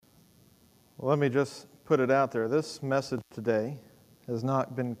Well, let me just put it out there. This message today has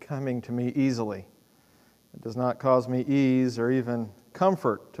not been coming to me easily. It does not cause me ease or even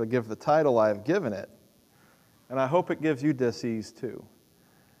comfort to give the title I have given it. And I hope it gives you dis-ease too.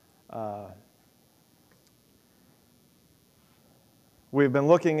 We've been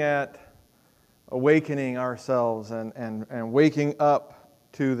looking at awakening ourselves and waking up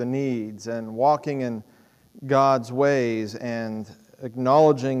to the needs and walking in God's ways and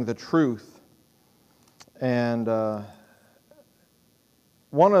acknowledging the truth. And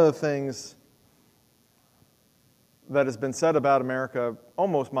one of the things that has been said about America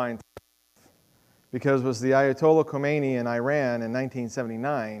almost my entire life, because it was the Ayatollah Khomeini in Iran in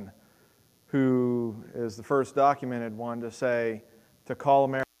 1979 who is the first documented one to call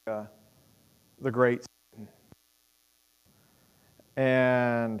America the Great Satan.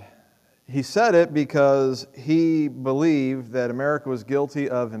 And he said it because he believed that America was guilty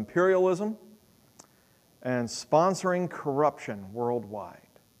of imperialism and sponsoring corruption worldwide.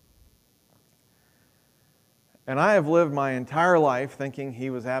 And I have lived my entire life thinking he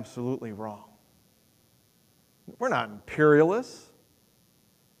was absolutely wrong. We're not imperialists.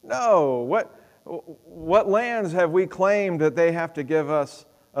 No. What lands have we claimed that they have to give us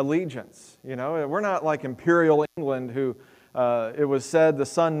allegiance? You know, we're not like Imperial England who it was said the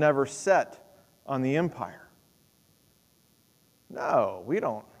sun never set on the empire. No, we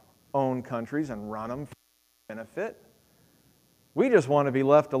don't own countries and run them for benefit. We just want to be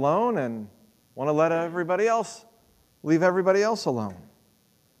left alone and want to leave everybody else alone.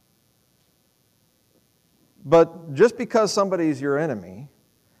 But just because somebody's your enemy,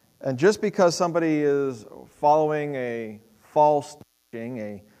 and just because somebody is following a false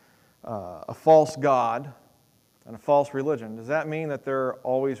teaching, a false god, and a false religion, does that mean that they're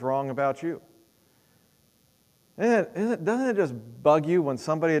always wrong about you? Doesn't it just bug you when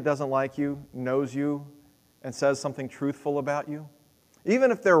somebody that doesn't like you knows you and says something truthful about you? Even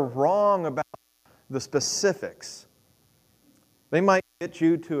if they're wrong about the specifics, they might get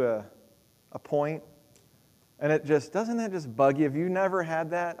you to a point, and doesn't that just bug you? Have you never had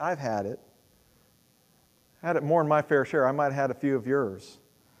that? I've had it. Had it more than my fair share. I might have had a few of yours.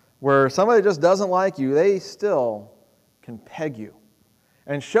 Where somebody just doesn't like you, they still can peg you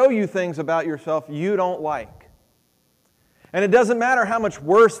and show you things about yourself you don't like. And it doesn't matter how much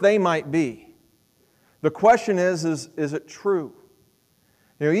worse they might be. The question is it true?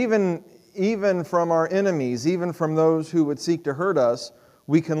 You know, even from our enemies, even from those who would seek to hurt us,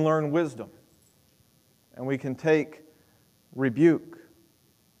 we can learn wisdom. And we can take rebuke.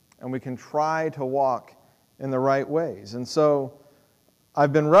 And we can try to walk in the right ways. And so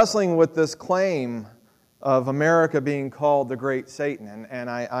I've been wrestling with this claim of America being called the Great Satan. And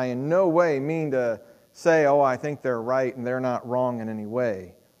I in no way mean to say, I think they're right and they're not wrong in any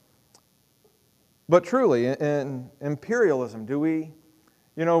way. But truly, in imperialism,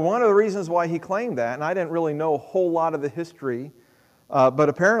 one of the reasons why he claimed that, and I didn't really know a whole lot of the history, but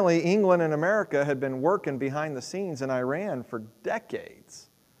apparently England and America had been working behind the scenes in Iran for decades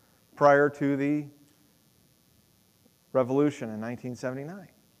prior to the revolution in 1979.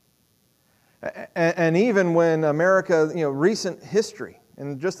 And even when America, recent history,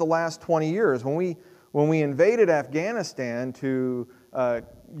 in just the last 20 years, when we invaded Afghanistan to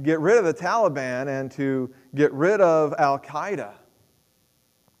get rid of the Taliban and to get rid of Al-Qaeda,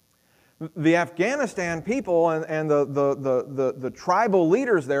 the Afghanistan people and the tribal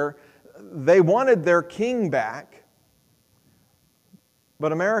leaders there, they wanted their king back.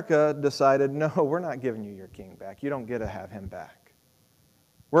 But America decided, no, we're not giving you your king back. You don't get to have him back.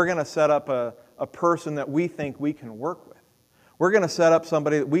 We're going to set up a person that we think we can work with. We're going to set up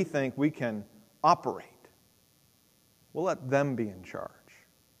somebody that we think we can operate. We'll let them be in charge.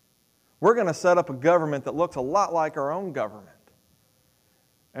 We're going to set up a government that looks a lot like our own government.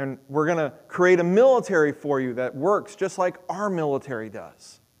 And we're going to create a military for you that works just like our military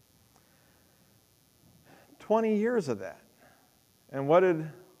does. 20 years of that. And what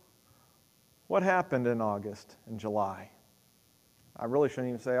happened in August and July? I really shouldn't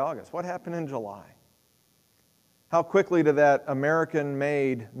even say August. What happened in July? How quickly did that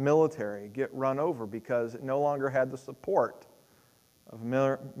American-made military get run over because it no longer had the support of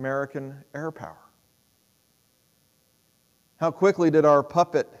American air power? How quickly did our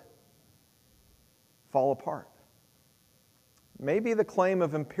puppet fall apart? Maybe the claim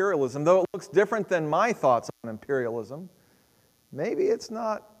of imperialism, though it looks different than my thoughts on imperialism, maybe it's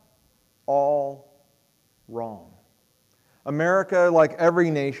not all wrong. America, like every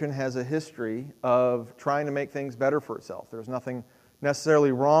nation, has a history of trying to make things better for itself. There's nothing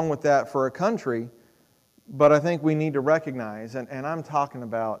necessarily wrong with that for a country, but I think we need to recognize, and I'm talking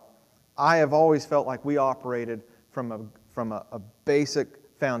about I have always felt like we operated from a basic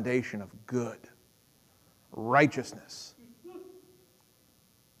foundation of good, righteousness,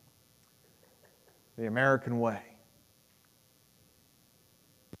 the American way.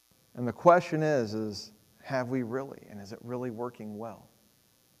 And the question is have we really? And is it really working well?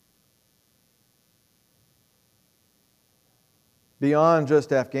 Beyond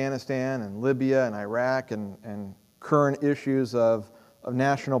just Afghanistan and Libya and Iraq and current issues of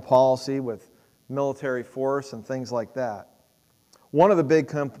national policy with military force and things like that, one of the big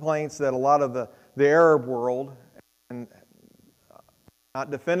complaints that a lot of the Arab world, and not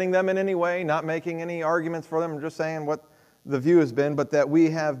defending them in any way, not making any arguments for them, just saying what the view has been, but that we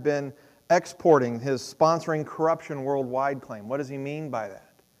have been exporting his sponsoring corruption worldwide claim. What does he mean by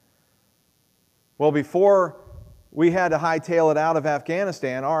that? Well, before we had to hightail it out of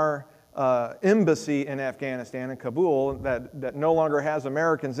Afghanistan, our embassy in Afghanistan, in Kabul, that no longer has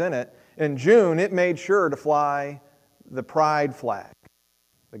Americans in it, in June it made sure to fly the pride flag,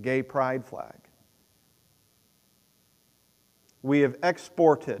 the gay pride flag. We have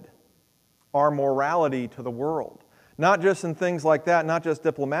exported our morality to the world. Not just in things like that, not just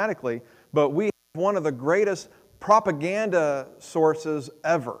diplomatically, but we have one of the greatest propaganda sources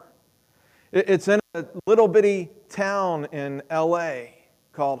ever. It's in a little bitty town in L.A.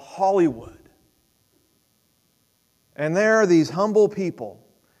 called Hollywood. And there, these humble people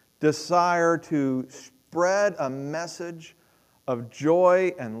desire to spread a message of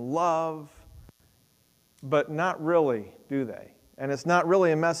joy and love, but not really, do they? And it's not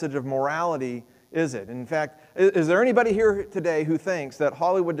really a message of morality, is it? In fact, is there anybody here today who thinks that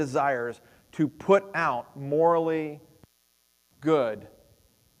Hollywood desires to put out morally good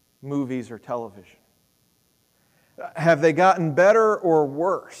movies or television? Have they gotten better or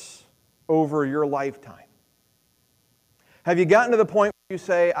worse over your lifetime? Have you gotten to the point where you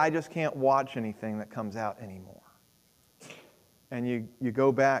say, I just can't watch anything that comes out anymore? And you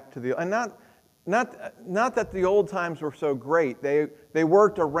go back to the... And not that the old times were so great. They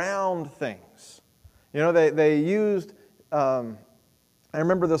worked around things. You know, they used... I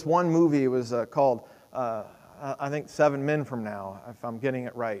remember this one movie, it was called... I think 7 Men from Now, if I'm getting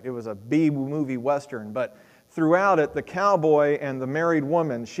it right. It was a B-movie Western, but throughout it, the cowboy and the married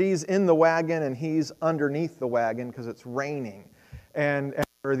woman, she's in the wagon and he's underneath the wagon because it's raining. And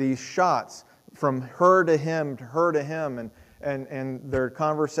there are these shots from her to him, and their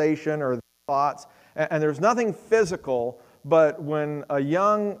conversation or their thoughts. And there's nothing physical, but when a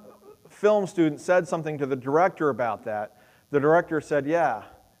young film student said something to the director about that, the director said, yeah,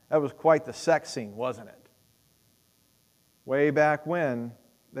 that was quite the sex scene, wasn't it? Way back when,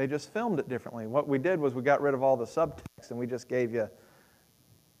 they just filmed it differently. What we did was we got rid of all the subtext and we just gave you,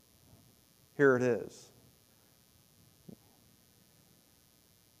 here it is.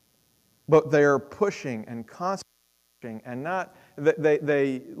 But they're pushing and constantly pushing, and not,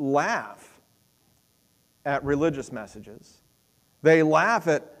 they laugh at religious messages. They laugh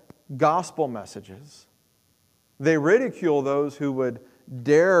at gospel messages. They ridicule those who would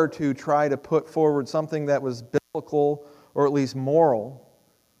dare to try to put forward something that was biblical or at least moral.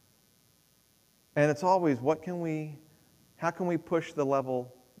 And it's always, how can we push the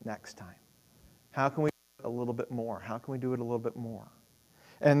level next time? How can we do it a little bit more? How can we do it a little bit more?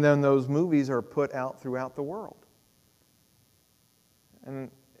 And then those movies are put out throughout the world.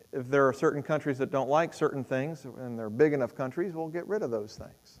 And if there are certain countries that don't like certain things, and they're big enough countries, we'll get rid of those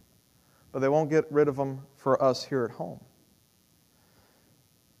things. But they won't get rid of them for us here at home.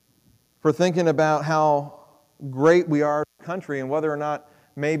 For thinking about how great we are as a country and whether or not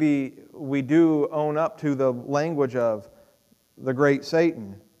maybe we do own up to the language of the great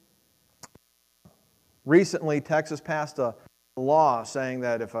Satan. Recently, Texas passed a law saying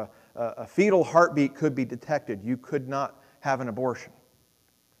that if a fetal heartbeat could be detected, you could not have an abortion.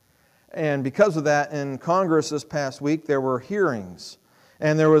 And because of that, in Congress this past week, there were hearings.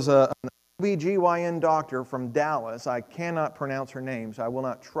 And there was an OB/GYN doctor from Dallas. I cannot pronounce her name, so I will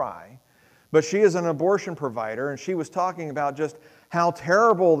not try. But she is an abortion provider, and she was talking about just how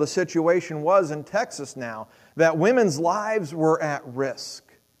terrible the situation was in Texas now, that women's lives were at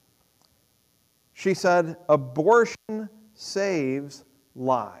risk. She said, abortion saves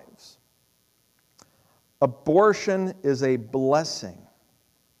lives. Abortion is a blessing.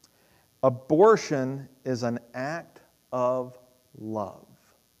 Abortion is an act of love.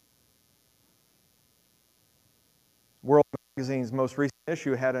 World Magazine's most recent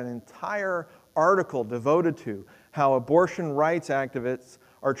issue had an entire article devoted to how abortion rights activists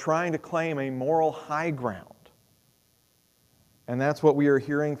are trying to claim a moral high ground. And that's what we are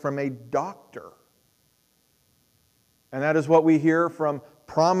hearing from a doctor. And that is what we hear from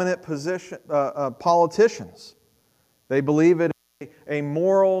prominent politicians. They believe it is a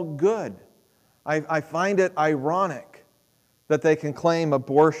moral good. I find it ironic that they can claim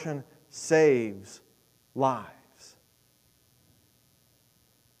abortion saves lives.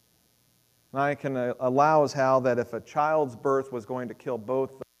 And I can allow as how that if a child's birth was going to kill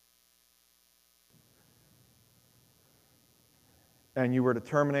both, and you were to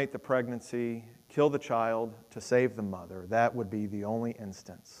terminate the pregnancy, kill the child to save the mother, that would be the only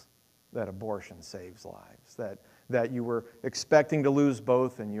instance that abortion saves lives. That you were expecting to lose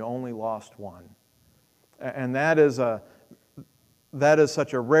both and you only lost one. And that is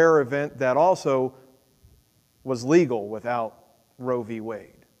such a rare event that also was legal without Roe v.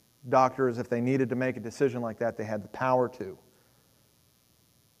 Wade. Doctors, if they needed to make a decision like that, they had the power to.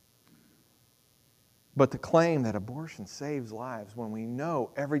 But to claim that abortion saves lives when we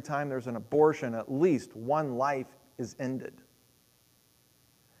know every time there's an abortion, at least one life is ended.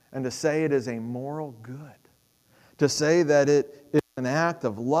 And to say it is a moral good. To say that it is an act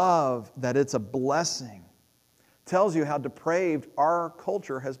of love, that it's a blessing, tells you how depraved our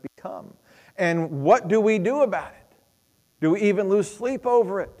culture has become. And what do we do about it? Do we even lose sleep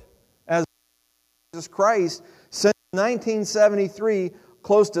over it? As Jesus Christ, since 1973,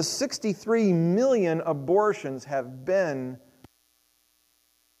 close to 63 million abortions have been.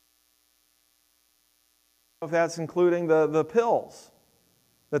 If that's including the pills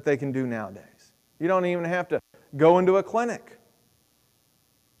that they can do nowadays. You don't even have to go into a clinic.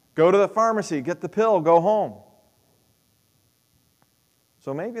 Go to the pharmacy, get the pill, go home.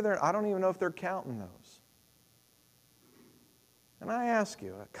 So maybe I don't even know if they're counting those. And I ask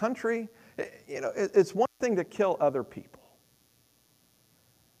you, a country, it's one thing to kill other people.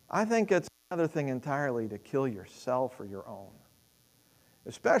 I think it's another thing entirely to kill yourself or your own.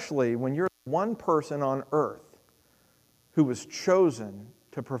 Especially when you're one person on earth who was chosen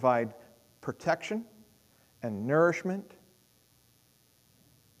to provide protection and nourishment,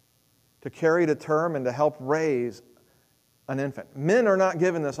 to carry to term and to help raise an infant. Men are not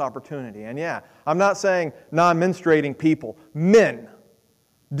given this opportunity. And yeah, I'm not saying non-menstruating people. Men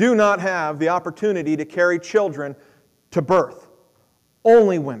do not have the opportunity to carry children to birth.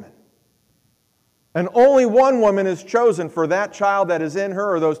 Only women. And only one woman is chosen for that child that is in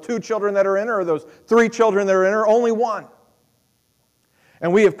her, or those 2 children that are in her, or those 3 children that are in her. Only one.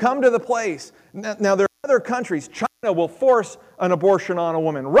 And we have come to the place. Now there are other countries. China will force an abortion on a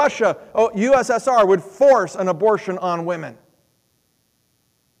woman. Russia, USSR would force an abortion on women.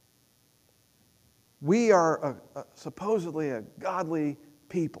 We are supposedly a godly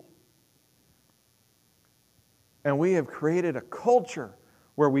people. And we have created a culture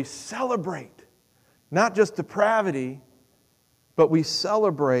where we celebrate not just depravity, but we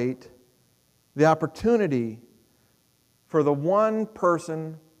celebrate the opportunity for the one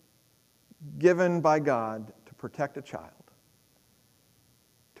person given by God to protect a child,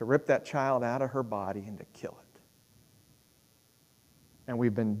 to rip that child out of her body and to kill it. And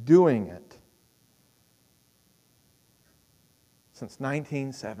we've been doing it since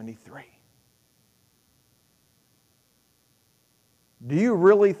 1973. Do you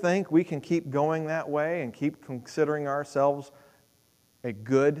really think we can keep going that way and keep considering ourselves a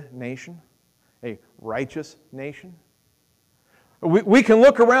good nation, a righteous nation? We can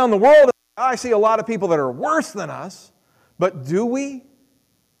look around the world and I see a lot of people that are worse than us, but do we?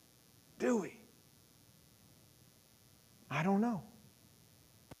 Do we? I don't know.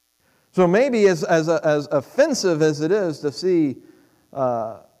 So maybe as offensive as it is to see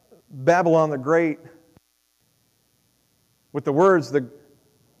Babylon the Great with the words, the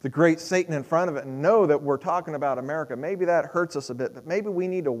great Satan in front of it, and know that we're talking about America, maybe that hurts us a bit, but maybe we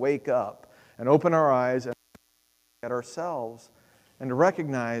need to wake up and open our eyes and look at ourselves and to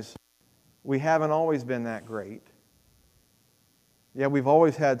recognize we haven't always been that great. Yeah, we've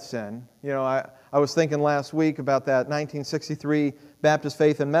always had sin. You know, I was thinking last week about that 1963 Baptist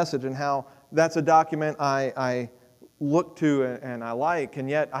Faith and Message and how that's a document I look to and I like, and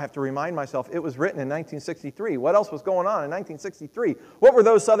yet I have to remind myself it was written in 1963. What else was going on in 1963? What were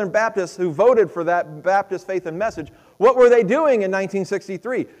those Southern Baptists who voted for that Baptist Faith and Message, what were they doing in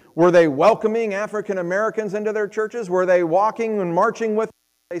 1963? Were they welcoming African Americans into their churches? Were they walking and marching with them?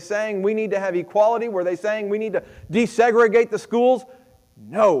 Were they saying we need to have equality? Were they saying we need to desegregate the schools?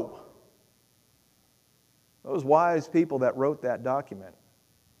 No. Those wise people that wrote that document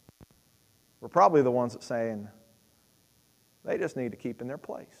were probably the ones that saying, they just need to keep in their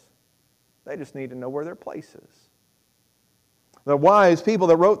place. They just need to know where their place is. The wise people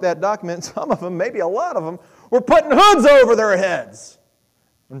that wrote that document, some of them, maybe a lot of them, were putting hoods over their heads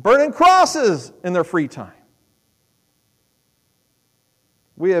and burning crosses in their free time.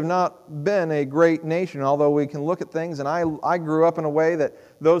 We have not been a great nation, although we can look at things, and I grew up in a way that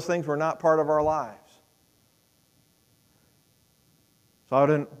those things were not part of our lives. So I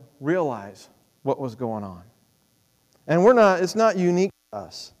didn't realize what was going on. And it's not unique to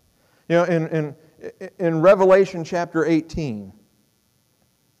us. You know, in Revelation chapter 18,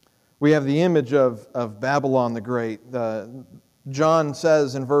 we have the image of Babylon the Great. John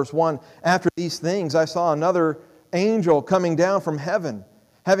says in verse 1, "After these things I saw another angel coming down from heaven,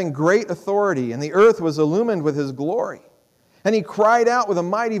 having great authority, and the earth was illumined with his glory. And he cried out with a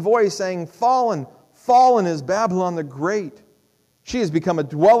mighty voice, saying, 'Fallen, fallen is Babylon the Great. She has become a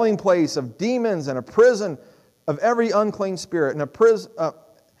dwelling place of demons and a prison of every unclean spirit, and a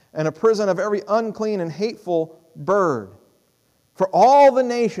prison of every unclean and hateful bird. For all the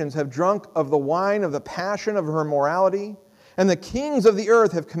nations have drunk of the wine of the passion of her immorality, and the kings of the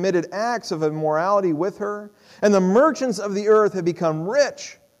earth have committed acts of immorality with her, and the merchants of the earth have become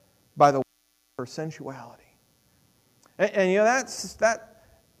rich by the wine of her sensuality.'" And you know, that.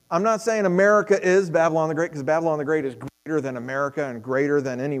 I'm not saying America is Babylon the Great, because Babylon the Great is greater than America and greater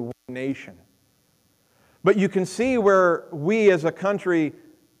than any one nation. But you can see where we as a country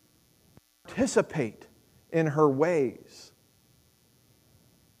participate in her ways.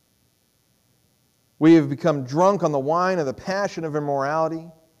 We have become drunk on the wine of the passion of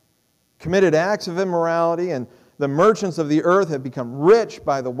immorality, committed acts of immorality, and the merchants of the earth have become rich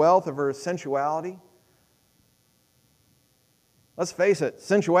by the wealth of her sensuality. Let's face it,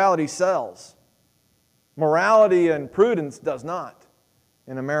 sensuality sells. Morality and prudence does not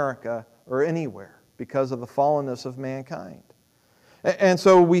in America or anywhere because of the fallenness of mankind. And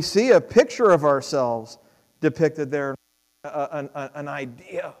so we see a picture of ourselves depicted there, an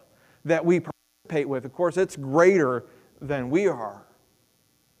idea that we participate with. Of course, it's greater than we are.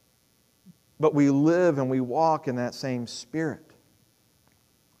 But we live and we walk in that same spirit.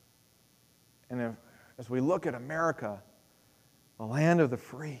 And as we look at America, the land of the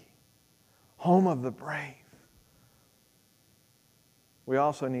free, home of the brave, we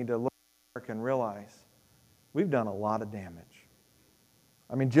also need to look at America and realize we've done a lot of damage.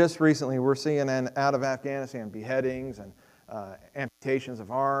 I mean, just recently we're seeing out of Afghanistan beheadings and amputations of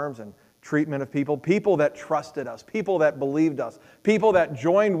arms and treatment of people that trusted us, people that believed us, people that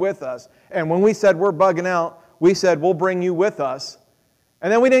joined with us. And when we said we're bugging out, we said we'll bring you with us.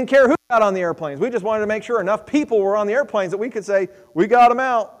 And then we didn't care who got on the airplanes. We just wanted to make sure enough people were on the airplanes that we could say, we got them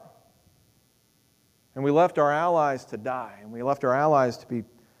out. And we left our allies to die. And we left our allies to be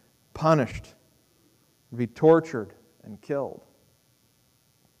punished, to be tortured and killed.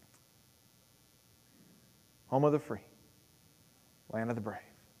 Home of the free, land of the brave.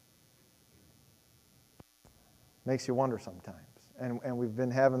 Makes you wonder sometimes. And we've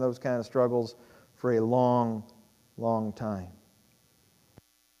been having those kind of struggles for a long, long time.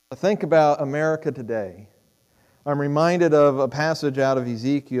 I think about America today. I'm reminded of a passage out of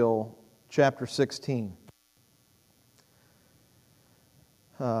Ezekiel chapter 16.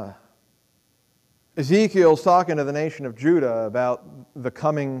 Ezekiel's talking to the nation of Judah about the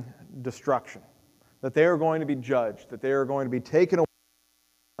coming destruction, that they are going to be judged, that they are going to be taken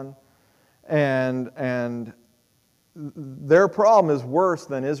away, and their problem is worse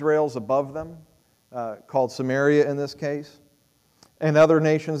than Israel's above them, called Samaria in this case, and other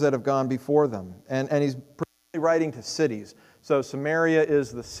nations that have gone before them. And he's writing to cities. So Samaria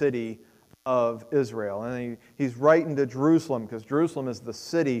is the city of Israel. And he's writing to Jerusalem because Jerusalem is the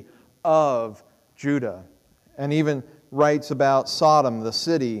city of Judah. And even writes about Sodom, the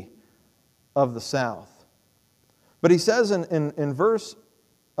city of the south. But he says in verse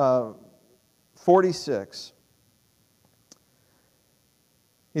 46,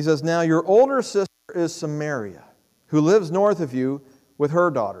 he says, "Now your older sister is Samaria, who lives north of you with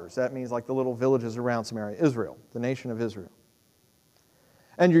her daughters." That means like the little villages around Samaria, Israel, the nation of Israel.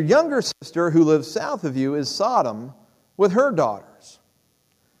 "And your younger sister, who lives south of you, is Sodom with her daughters.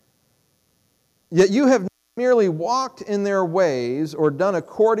 Yet you have not merely walked in their ways or done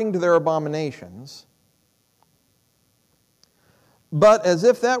according to their abominations, but as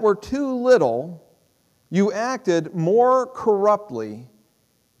if that were too little, you acted more corruptly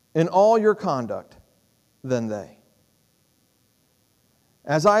in all your conduct than they.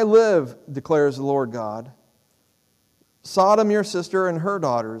 As I live, declares the Lord God, Sodom, your sister, and her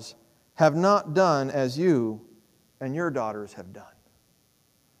daughters have not done as you and your daughters have done."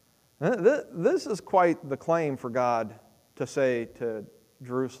 This is quite the claim for God to say to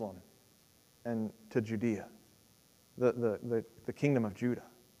Jerusalem and to Judea, the kingdom of Judah.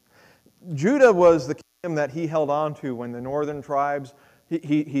 Judah was the kingdom that he held on to when the northern tribes,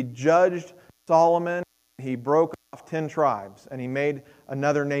 he judged Solomon. he broke off 10 tribes and he made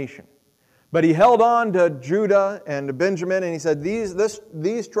another nation. But he held on to Judah and to Benjamin, and he said,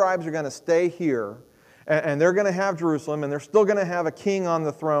 these tribes are going to stay here, and they're going to have Jerusalem, and they're still going to have a king on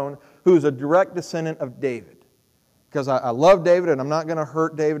the throne who's a direct descendant of David. Because I love David, and I'm not going to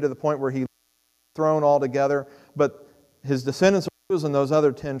hurt David to the point where he's thrown altogether, but his descendants are in those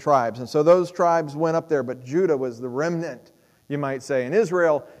other 10 tribes. And so those tribes went up there, but Judah was the remnant, you might say. And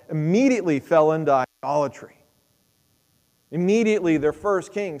Israel immediately fell into idolatry. Immediately, their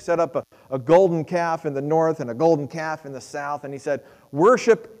first king set up a golden calf in the north and a golden calf in the south, and he said,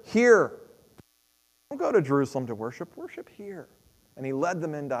 worship here. Don't go to Jerusalem to worship, worship here. And he led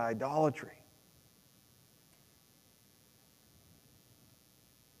them into idolatry.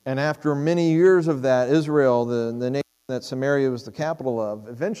 And after many years of that, Israel, the nation that Samaria was the capital of,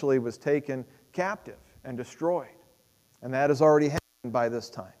 eventually was taken captive and destroyed. And that has already happened by this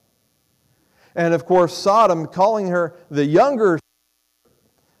time. And of course, Sodom, calling her the younger,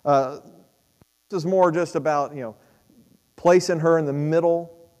 this is more just about, placing her in the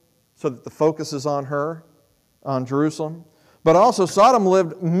middle so that the focus is on her, on Jerusalem. But also, Sodom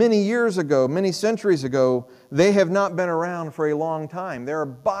lived many years ago, many centuries ago. They have not been around for a long time. They're a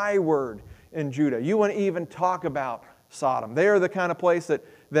byword in Judah. You wouldn't even talk about Sodom. They are the kind of place that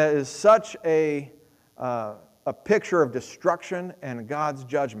is such a picture of destruction and God's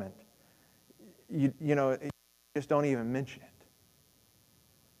judgment. You just don't even mention it.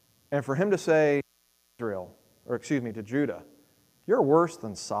 And for him to say to Judah, you're worse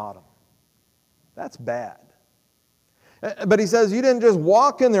than Sodom. That's bad. But he says, you didn't just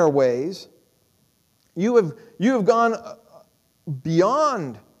walk in their ways. You have gone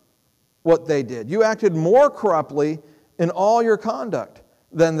beyond what they did. You acted more corruptly in all your conduct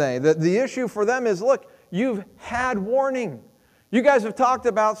than they. The issue for them is, look, you've had warning. You guys have talked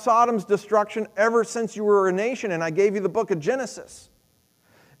about Sodom's destruction ever since you were a nation, and I gave you the book of Genesis.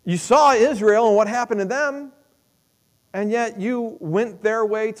 You saw Israel and what happened to them, and yet you went their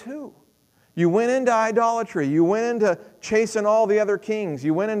way too. You went into idolatry. You went into chasing all the other kings.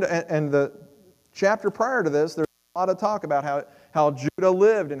 You went into, and the chapter prior to this, there's a lot of talk about how Judah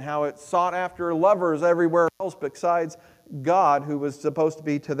lived and how it sought after lovers everywhere else besides God, who was supposed to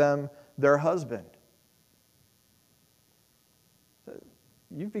be to them their husband.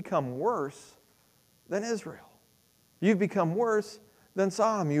 You've become worse than Israel. You've become worse than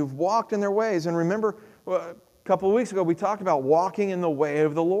Sodom. You've walked in their ways. And remember, a couple of weeks ago, we talked about walking in the way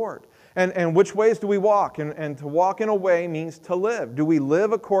of the Lord. And which ways do we walk? And to walk in a way means to live. Do we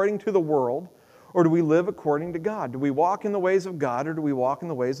live according to the world, or do we live according to God? Do we walk in the ways of God, or do we walk in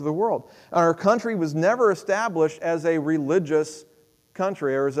the ways of the world? Our country was never established as a religious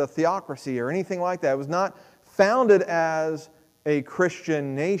country or as a theocracy or anything like that. It was not founded as a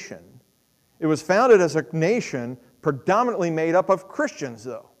Christian nation. It was founded as a nation predominantly made up of Christians,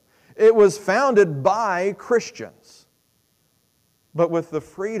 though. It was founded by Christians, but with the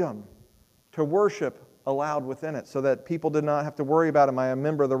freedom to worship allowed within it, so that people did not have to worry about, am I a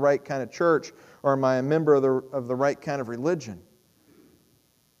member of the right kind of church, or am I a member of the right kind of religion?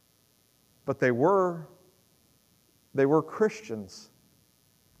 But they were Christians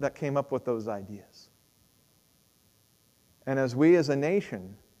that came up with those ideas. And as we as a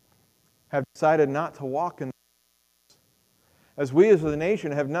nation have decided not to walk in those, as we as a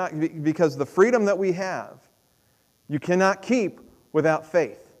nation have not, because the freedom that we have, you cannot keep without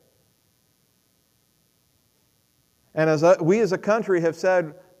faith. And as we as a country have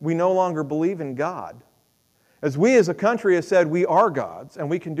said, we no longer believe in God. As we as a country have said, we are gods and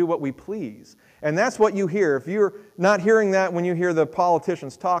we can do what we please. And that's what you hear. If you're not hearing that when you hear the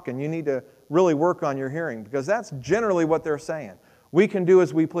politicians talking, you need to really work on your hearing, because that's generally what they're saying. We can do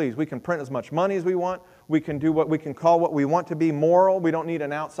as we please. We can print as much money as we want. We can do what we can call what we want to be moral. We don't need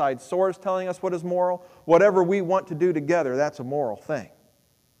an outside source telling us what is moral. Whatever we want to do together, that's a moral thing.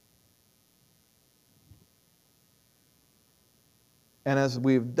 And as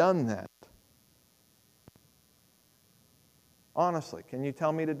we've done that, honestly, can you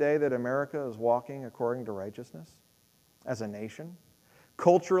tell me today that America is walking according to righteousness as a nation?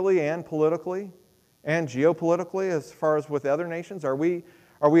 Culturally and politically and geopolitically, as far as with other nations? Are we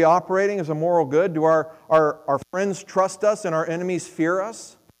operating as a moral good? Do our friends trust us and our enemies fear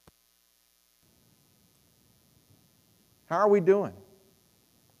us? How are we doing?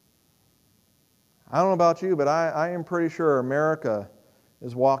 I don't know about you, but I am pretty sure America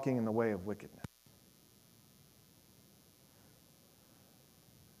is walking in the way of wickedness.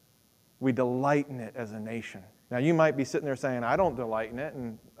 We delight in it as a nation. Now, you might be sitting there saying, I don't delight in it,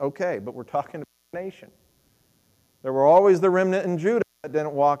 and okay, but we're talking about a nation. There were always the remnant in Judah that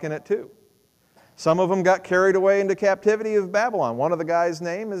didn't walk in it too. Some of them got carried away into captivity of Babylon. One of the guys'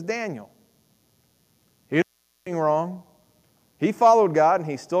 name is Daniel. He didn't do anything wrong. He followed God, and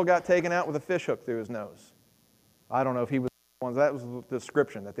he still got taken out with a fish hook through his nose. I don't know if he was the one. That was the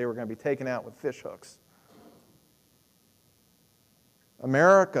description, that they were going to be taken out with fish hooks.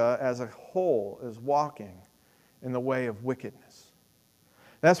 America as a whole is walking in the way of wickedness.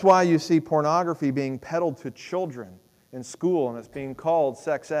 That's why you see pornography being peddled to children in school, and it's being called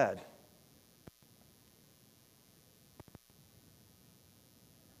sex ed.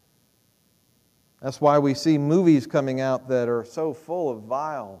 That's why we see movies coming out that are so full of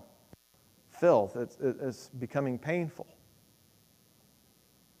vile filth. It's becoming painful.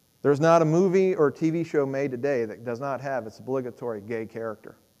 There's not a movie or TV show made today that does not have its obligatory gay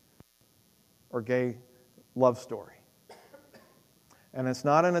character or gay love story. And it's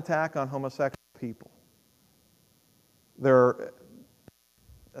not an attack on homosexual people. My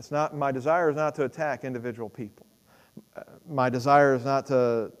desire is not to attack individual people. My desire is not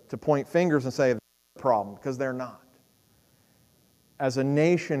to point fingers and say they're the problem, because they're not. As a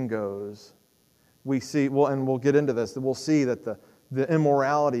nation goes, we see, and we'll get into this, that we'll see that the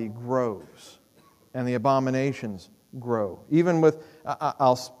immorality grows and the abominations grow. Even with,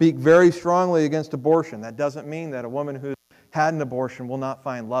 I'll speak very strongly against abortion. That doesn't mean that a woman who's had an abortion will not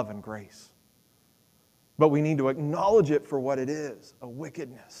find love and grace. But we need to acknowledge it for what it is, a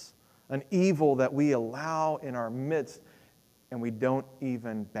wickedness, an evil that we allow in our midst, and we don't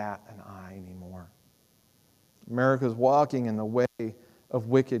even bat an eye anymore. America is walking in the way of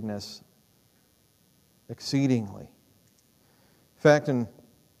wickedness exceedingly. In fact, in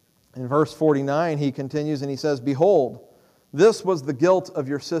verse 49, he continues and he says, "Behold, this was the guilt of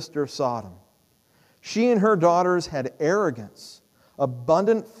your sister Sodom. She and her daughters had arrogance,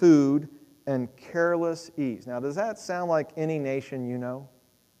 abundant food, and careless ease." Now, does that sound like any nation you know?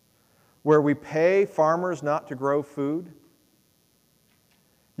 Where we pay farmers not to grow food?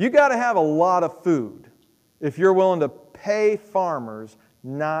 You got to have a lot of food if you're willing to pay farmers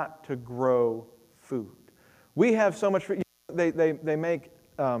not to grow food. We have so much food. They make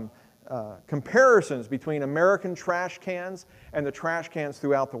comparisons between American trash cans and the trash cans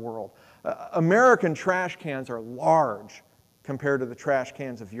throughout the world. American trash cans are large compared to the trash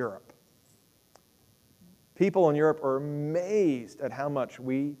cans of Europe. People in Europe are amazed at how much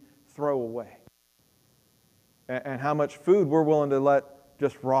we throw away and how much food we're willing to let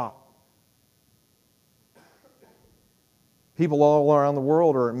just rot. People all around the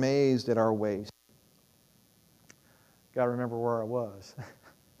world are amazed at our waste. Got to remember where I was.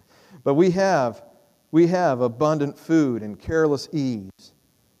 But we have abundant food and careless ease.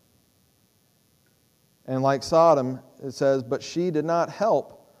 And like Sodom, it says, "But she did not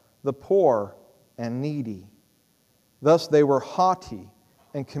help the poor and needy. Thus they were haughty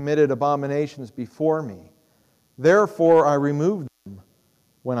and committed abominations before me. Therefore I removed them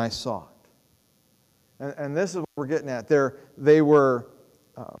when I saw it." And this is what we're getting at. They were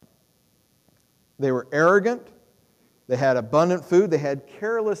arrogant. They had abundant food. They had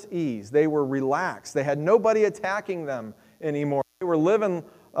careless ease. They were relaxed. They had nobody attacking them anymore. They were living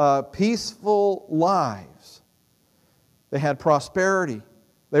peaceful lives. They had prosperity.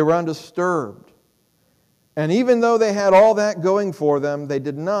 They were undisturbed. And even though they had all that going for them, they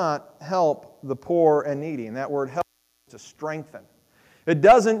did not help the poor and needy. And that word help is to strengthen. It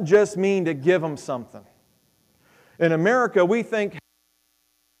doesn't just mean to give them something. In America, we think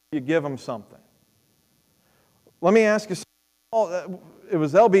you give them something. Let me ask you something. It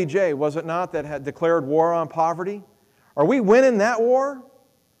was LBJ, was it not, that had declared war on poverty? Are we winning that war?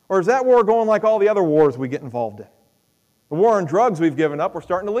 Or is that war going like all the other wars we get involved in? The war on drugs we've given up, we're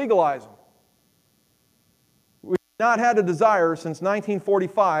starting to legalize them. We've not had a desire since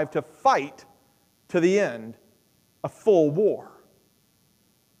 1945 to fight to the end a full war.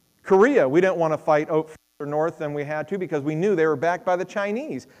 Korea, we didn't want to fight further north than we had to because we knew they were backed by the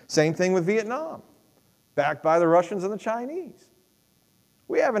Chinese. Same thing with Vietnam. Backed by the Russians and the Chinese.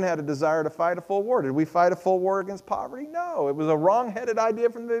 We haven't had a desire to fight a full war. Did we fight a full war against poverty? No. It was a wrong-headed idea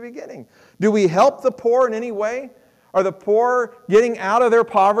from the beginning. Do we help the poor in any way? Are the poor getting out of their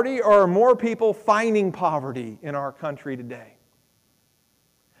poverty, or are more people finding poverty in our country today?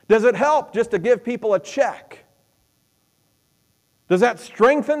 Does it help just to give people a check? Does that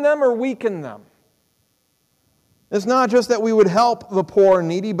strengthen them or weaken them? It's not just that we would help the poor and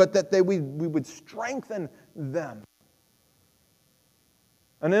needy, but that we would strengthen them.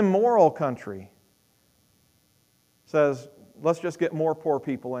 An immoral country says, let's just get more poor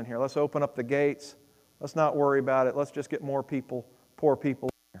people in here. Let's open up the gates. Let's not worry about it. Let's just get more people, poor people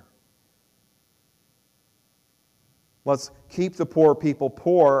in here. Let's keep the poor people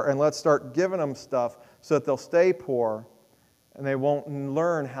poor, and let's start giving them stuff so that they'll stay poor and they won't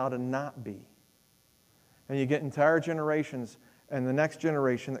learn how to not be. And you get entire generations and the next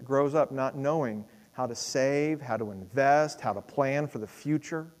generation that grows up not knowing how to save, how to invest, how to plan for the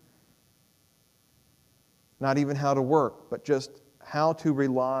future. Not even how to work, but just how to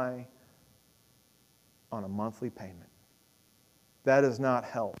rely on a monthly payment. That is not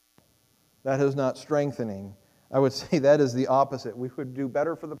help. That is not strengthening. I would say that is the opposite. We would do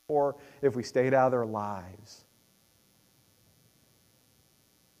better for the poor if we stayed out of their lives.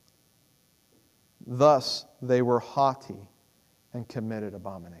 Thus, they were haughty and committed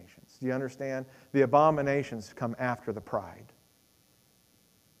abominations. Do you understand? The abominations come after the pride.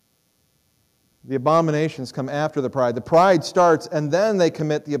 The abominations come after the pride. The pride starts, and then they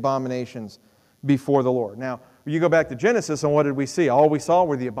commit the abominations before the Lord. Now, you go back to Genesis, and what did we see? All we saw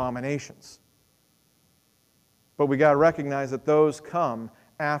were the abominations. But we got to recognize that those come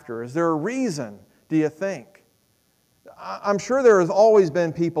after. Is there a reason, do you think? I'm sure there has always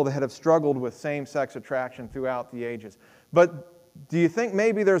been people that have struggled with same-sex attraction throughout the ages. But do you think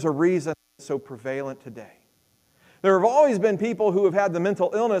maybe there's a reason it's so prevalent today? There have always been people who have had the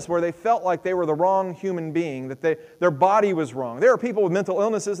mental illness where they felt like they were the wrong human being, that their body was wrong. There are people with mental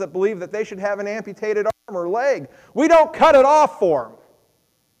illnesses that believe that they should have an amputated arm or leg. We don't cut it off for them.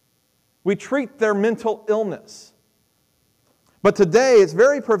 We treat their mental illness. But today, it's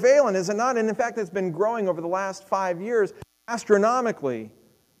very prevalent, is it not? And in fact, it's been growing over the last 5 years astronomically.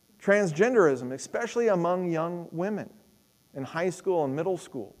 Transgenderism, especially among young women in high school and middle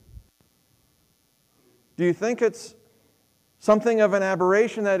school. Do you think it's something of an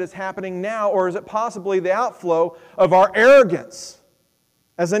aberration that is happening now, or is it possibly the outflow of our arrogance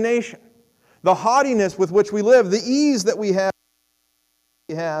as a nation? The haughtiness with which we live, the ease that we have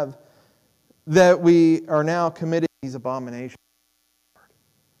that we are now committing these abominations.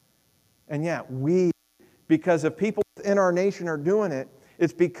 And yet because if people in our nation are doing it,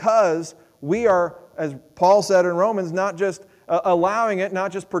 it's because we are, as Paul said in Romans, not just allowing it,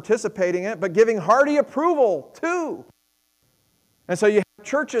 not just participating in it, but giving hearty approval too. And so you have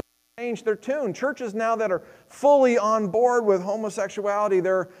churches change their tune. Churches now that are fully on board with homosexuality,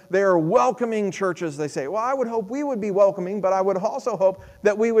 they are welcoming churches. They say, well, I would hope we would be welcoming, but I would also hope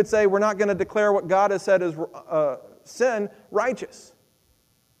that we would say we're not going to declare what God has said is sin righteous.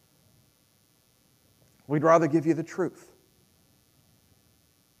 We'd rather give you the truth.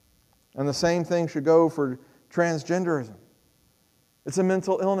 And the same thing should go for transgenderism. It's a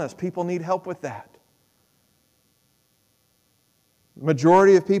mental illness. People need help with that. The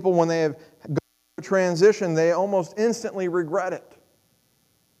majority of people, when they have gone through a transition, they almost instantly regret it.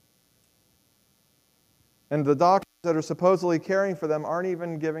 And the doctors that are supposedly caring for them aren't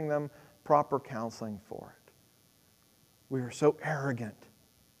even giving them proper counseling for it. We are so arrogant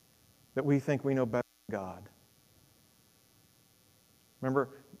that we think we know better than God. Remember,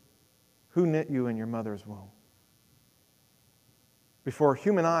 who knit you in your mother's womb? Before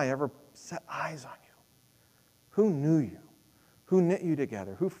human eye ever set eyes on you. Who knew you? Who knit you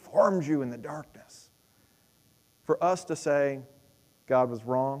together? Who formed you in the darkness? For us to say God was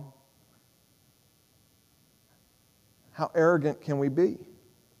wrong, how arrogant can we be?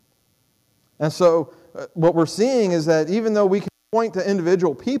 And so what we're seeing is that even though we can point to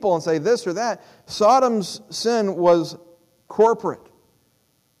individual people and say this or that, Sodom's sin was corporate.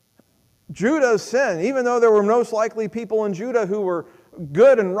 Judah's sin, even though there were most likely people in Judah who were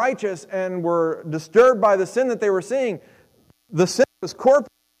good and righteous and were disturbed by the sin that they were seeing, the sin was corporate.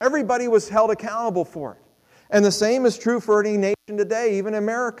 Everybody was held accountable for it. And the same is true for any nation today, even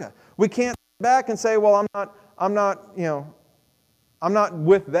America. We can't sit back and say, well, I'm not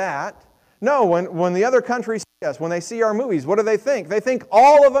with that. No, when the other countries see us, when they see our movies, what do they think? They think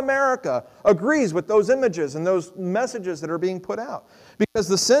all of America agrees with those images and those messages that are being put out. Because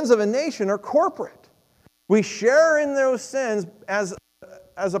the sins of a nation are corporate. We share in those sins as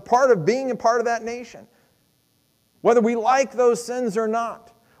a part of being a part of that nation. Whether we like those sins or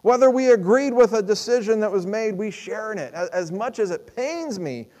not. Whether we agreed with a decision that was made, we share in it. As much as it pains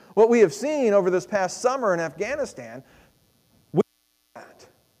me what we have seen over this past summer in Afghanistan, we own that.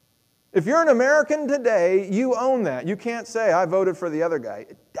 If you're an American today, you own that. You can't say, I voted for the other guy.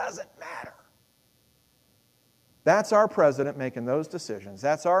 It doesn't matter. That's our president making those decisions.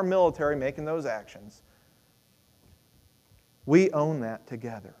 That's our military making those actions. We own that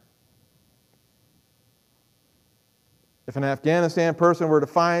together. If an Afghanistan person were to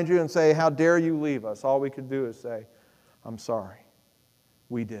find you and say, how dare you leave us? All we could do is say, I'm sorry.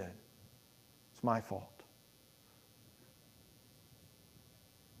 We did. It's my fault.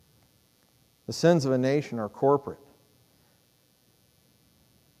 The sins of a nation are corporate.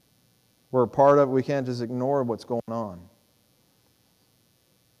 We're a part of it. We can't just ignore what's going on.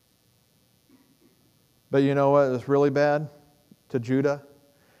 But you know what is really bad to Judah?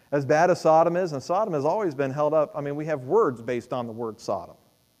 As bad as Sodom is, and Sodom has always been held up. I mean, we have words based on the word Sodom.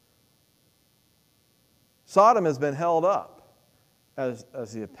 Sodom has been held up as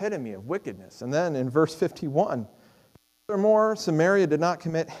the epitome of wickedness. And then in verse 51, furthermore, Samaria did not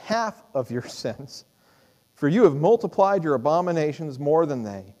commit half of your sins, for you have multiplied your abominations more than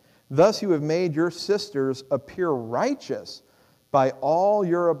they. Thus you have made your sisters appear righteous by all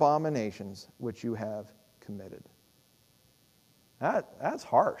your abominations which you have committed. That's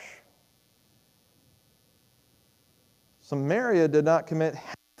harsh. Samaria did not commit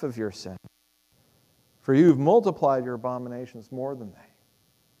half of your sin, for you've multiplied your abominations more than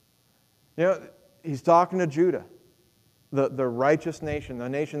they. You know, he's talking to Judah, the righteous nation, the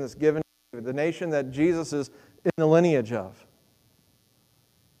nation that's given, the nation that Jesus is in the lineage of.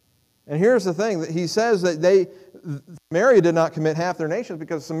 And here's the thing, that he says that Samaria did not commit half their nations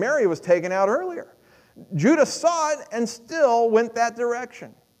because Samaria was taken out earlier. Judah saw it and still went that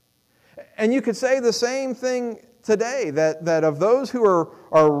direction. And you could say the same thing today, that of those who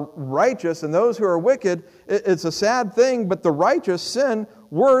are righteous and those who are wicked, it's a sad thing, but the righteous sin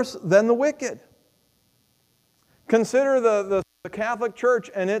worse than the wicked. Consider the Catholic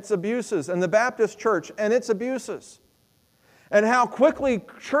Church and its abuses, and the Baptist Church and its abuses, and how quickly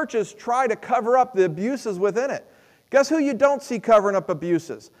churches try to cover up the abuses within it. Guess who you don't see covering up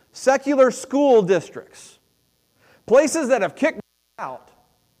abuses? Secular school districts. Places that have kicked out,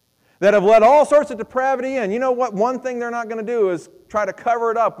 that have let all sorts of depravity in. You know what? One thing they're not going to do is try to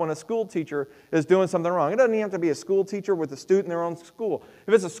cover it up when a school teacher is doing something wrong. It doesn't even have to be a school teacher with a student in their own school.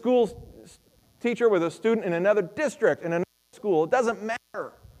 If it's a school teacher with a student in another district, in another school, it doesn't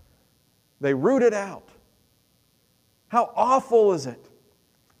matter. They root it out. How awful is it?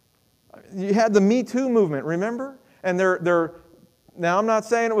 You had the Me Too movement, remember? And they're now I'm not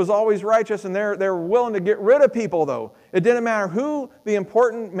saying it was always righteous, and they're willing to get rid of people, though. It didn't matter who the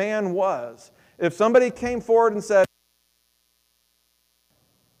important man was. If somebody came forward and said,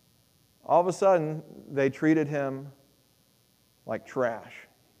 all of a sudden they treated him like trash.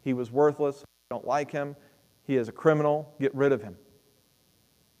 He was worthless. Don't like him. He is a criminal. Get rid of him.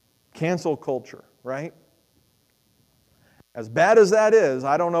 Cancel culture, right? As bad as that is,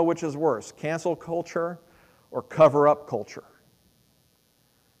 I don't know which is worse, cancel culture or cover-up culture.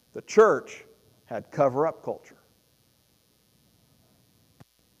 The church had cover-up culture.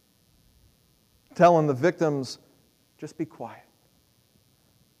 Telling the victims, just be quiet.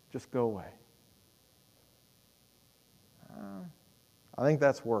 Just go away. I think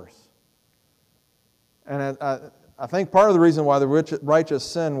that's worse. And I think part of the reason why the righteous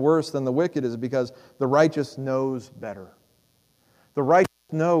sin worse than the wicked is because the righteous knows better. The righteous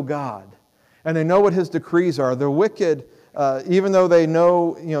know God, and they know what His decrees are. The wicked, even though they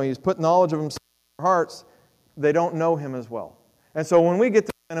know, He's put knowledge of Himself in their hearts, they don't know Him as well. And so when we get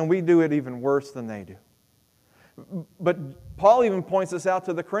to sin, and we do it even worse than they do. But Paul even points this out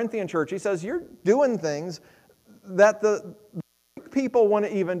to the Corinthian church. He says, you're doing things that the people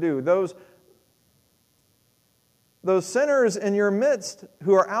wouldn't even do. Those sinners in your midst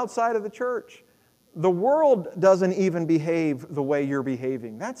who are outside of the church, the world doesn't even behave the way you're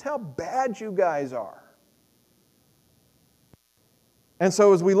behaving. That's how bad you guys are. And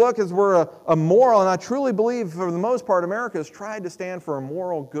so as we look, as we're a moral, and I truly believe for the most part America has tried to stand for a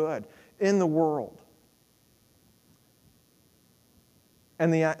moral good in the world.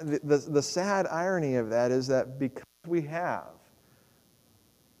 And the sad irony of that is that because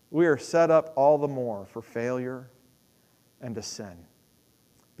we are set up all the more for failure and to sin.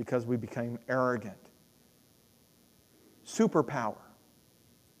 Because we became arrogant. Superpower.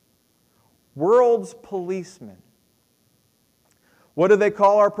 World's policeman. What do they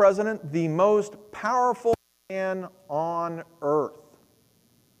call our president? The most powerful man on earth.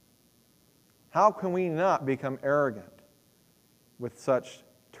 How can we not become arrogant with such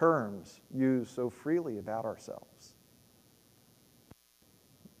terms used so freely about ourselves?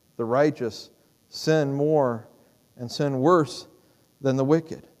 The righteous sin more and sin worse than the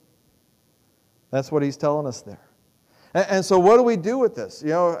wicked. That's what he's telling us there. And so what do we do with this?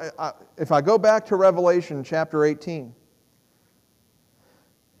 If I go back to Revelation chapter 18,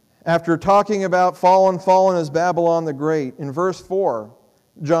 after talking about fallen is Babylon the Great, in verse 4,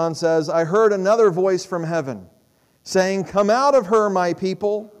 John says, I heard another voice from heaven saying, come out of her, my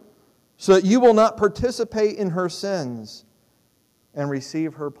people, so that you will not participate in her sins and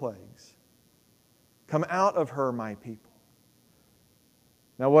receive her plagues. Come out of her, my people.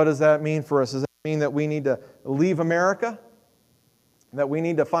 Now, what does that mean for us? Does that mean that we need to leave America? that we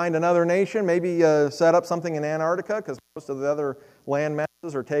need to find another nation, maybe set up something in Antarctica because most of the other land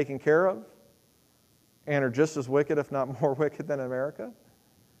masses are taken care of and are just as wicked, if not more wicked, than America?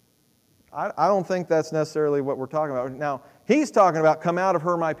 I don't think that's necessarily what we're talking about. Now, he's talking about, come out of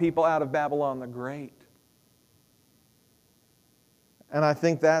her, my people, out of Babylon the Great. And I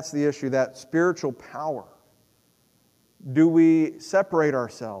think that's the issue, that spiritual power. Do we separate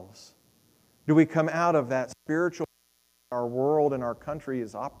ourselves? Do we come out of that spiritual power our world and our country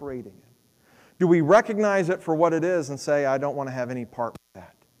is operating in? Do we recognize it for what it is and say, I don't want to have any part with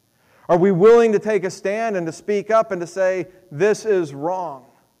that? Are we willing to take a stand and to speak up and to say, this is wrong?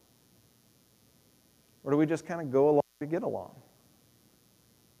 Or do we just kind of go along to get along?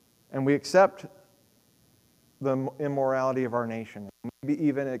 And we accept the immorality of our nation, maybe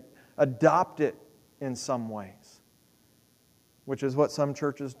even adopt it in some ways, which is what some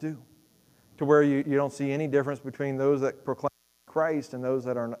churches do, to where you don't see any difference between those that proclaim Christ and those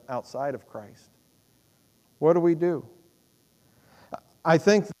that are outside of Christ. What do? I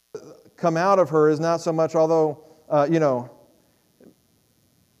think come out of her is not so much, although,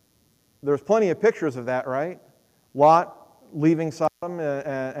 there's plenty of pictures of that, right? Lot leaving Sodom,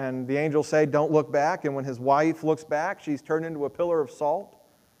 and the angels say, don't look back. And when his wife looks back, she's turned into a pillar of salt.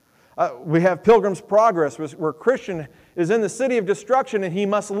 We have Pilgrim's Progress, where Christian is in the city of destruction, and he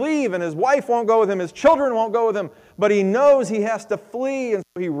must leave, and his wife won't go with him, his children won't go with him, but he knows he has to flee, and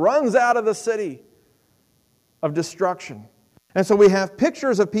so he runs out of the city of destruction. And so we have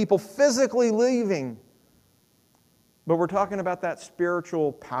pictures of people physically leaving, but we're talking about that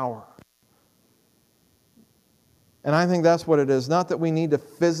spiritual power. And I think that's what it is. Not that we need to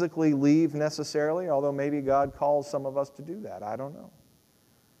physically leave necessarily, although maybe God calls some of us to do that. I don't know.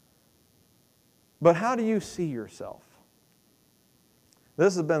 But how do you see yourself?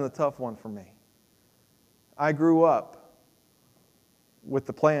 This has been the tough one for me. I grew up with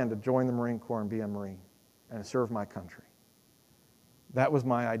the plan to join the Marine Corps and be a Marine and serve my country. That was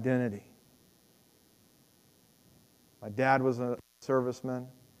my identity. My dad was a serviceman.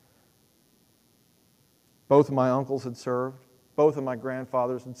 Both of my uncles had served. Both of my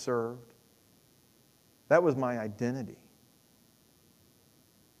grandfathers had served. That was my identity.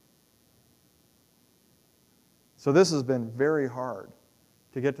 So this has been very hard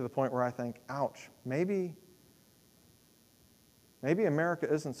to get to the point where I think, ouch, maybe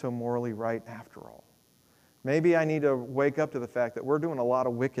America isn't so morally right after all. Maybe I need to wake up to the fact that we're doing a lot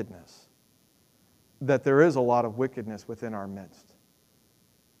of wickedness, that there is a lot of wickedness within our midst.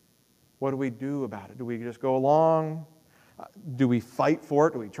 What do we do about it? Do we just go along? Do we fight for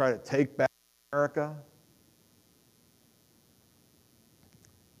it? Do we try to take back America?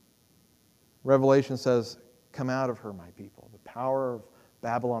 Revelation says, come out of her, my people, the power of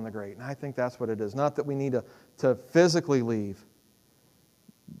Babylon the Great. And I think that's what it is. Not that we need to physically leave,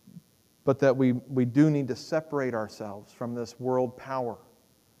 but that we do need to separate ourselves from this world power,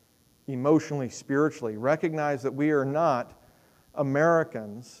 emotionally, spiritually. Recognize that we are not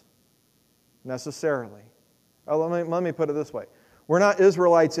Americans necessarily. Let me put it this way. We're not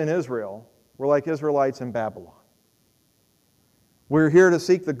Israelites in Israel. We're like Israelites in Babylon. We're here to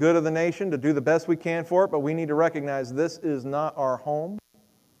seek the good of the nation, to do the best we can for it, but we need to recognize this is not our home.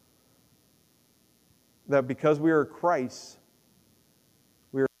 That because we are Christ,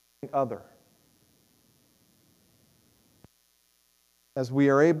 we are other. As we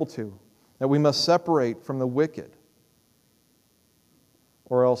are able to, that we must separate from the wicked,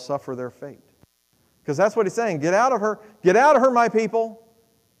 or else suffer their fate. Because that's what he's saying. Get out of her, my people.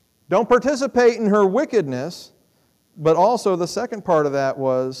 Don't participate in her wickedness. But also the second part of that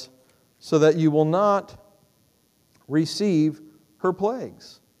was so that you will not receive her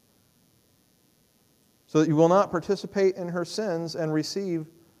plagues. So that you will not participate in her sins and receive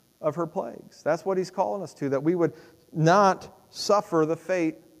of her plagues. That's what he's calling us to, that we would not suffer the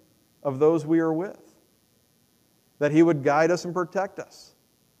fate of those we are with. That he would guide us and protect us.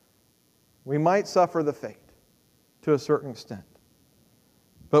 We might suffer the fate to a certain extent.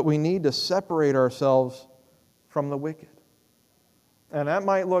 But we need to separate ourselves from the wicked. And that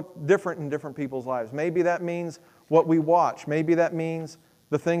might look different in different people's lives. Maybe that means what we watch. Maybe that means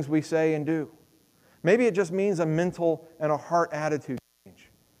the things we say and do. Maybe it just means a mental and a heart attitude change,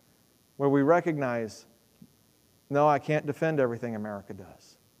 where we recognize, no, I can't defend everything America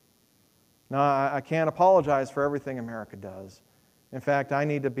does. No, I can't apologize for everything America does. In fact, I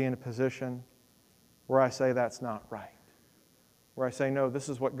need to be in a position where I say that's not right. Where I say, no, this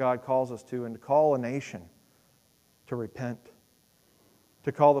is what God calls us to, and to call a nation to repent.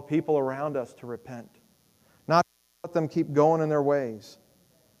 To call the people around us to repent. Not to let them keep going in their ways.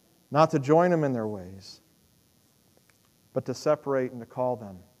 Not to join them in their ways. but to separate and to call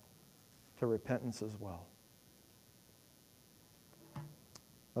them to repentance as well.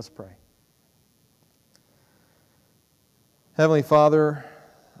 Let's pray. Heavenly Father,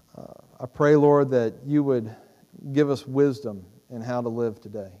 I pray, Lord, that you would give us wisdom in how to live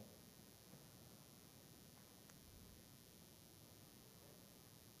today.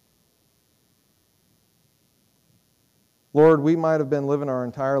 Lord, we might have been living our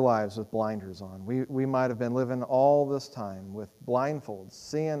entire lives with blinders on. We might have been living all this time with blindfolds,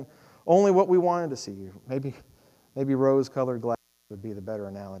 seeing only what we wanted to see. Maybe rose-colored glasses would be the better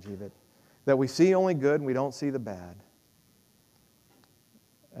analogy, but that we see only good and we don't see the bad.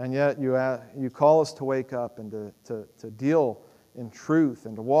 And yet you call us to wake up and to deal in truth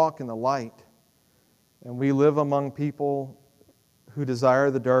and to walk in the light. And we live among people who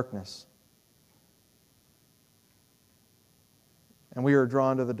desire the darkness. And we are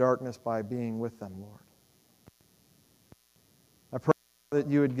drawn to the darkness by being with them, Lord. I pray that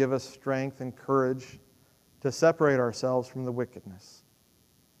you would give us strength and courage to separate ourselves from the wickedness.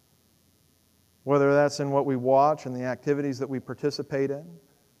 Whether that's in what we watch and the activities that we participate in,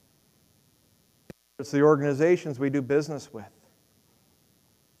 it's the organizations we do business with,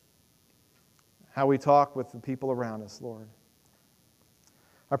 how we talk with the people around us, Lord.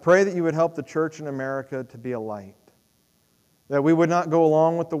 I pray that you would help the church in America to be a light. That we would not go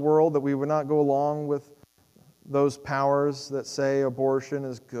along with the world, that we would not go along with those powers that say abortion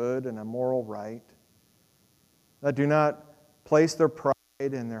is good and a moral right, that do not place their pride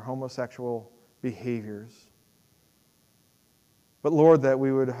in their homosexual behaviors. But Lord, that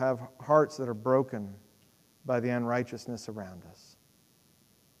we would have hearts that are broken by the unrighteousness around us,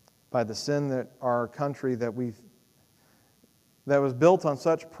 by the sin that our country that was built on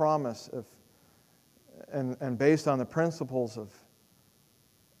such promise and based on the principles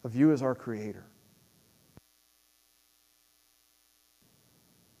of you as our Creator.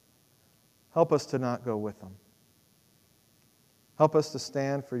 Help us to not go with them. Help us to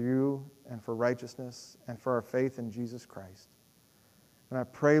stand for you and for righteousness and for our faith in Jesus Christ. And I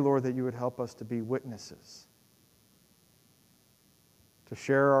pray, Lord, that you would help us to be witnesses, to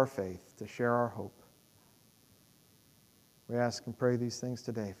share our faith, to share our hope. We ask and pray these things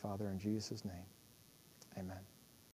today, Father, in Jesus' name.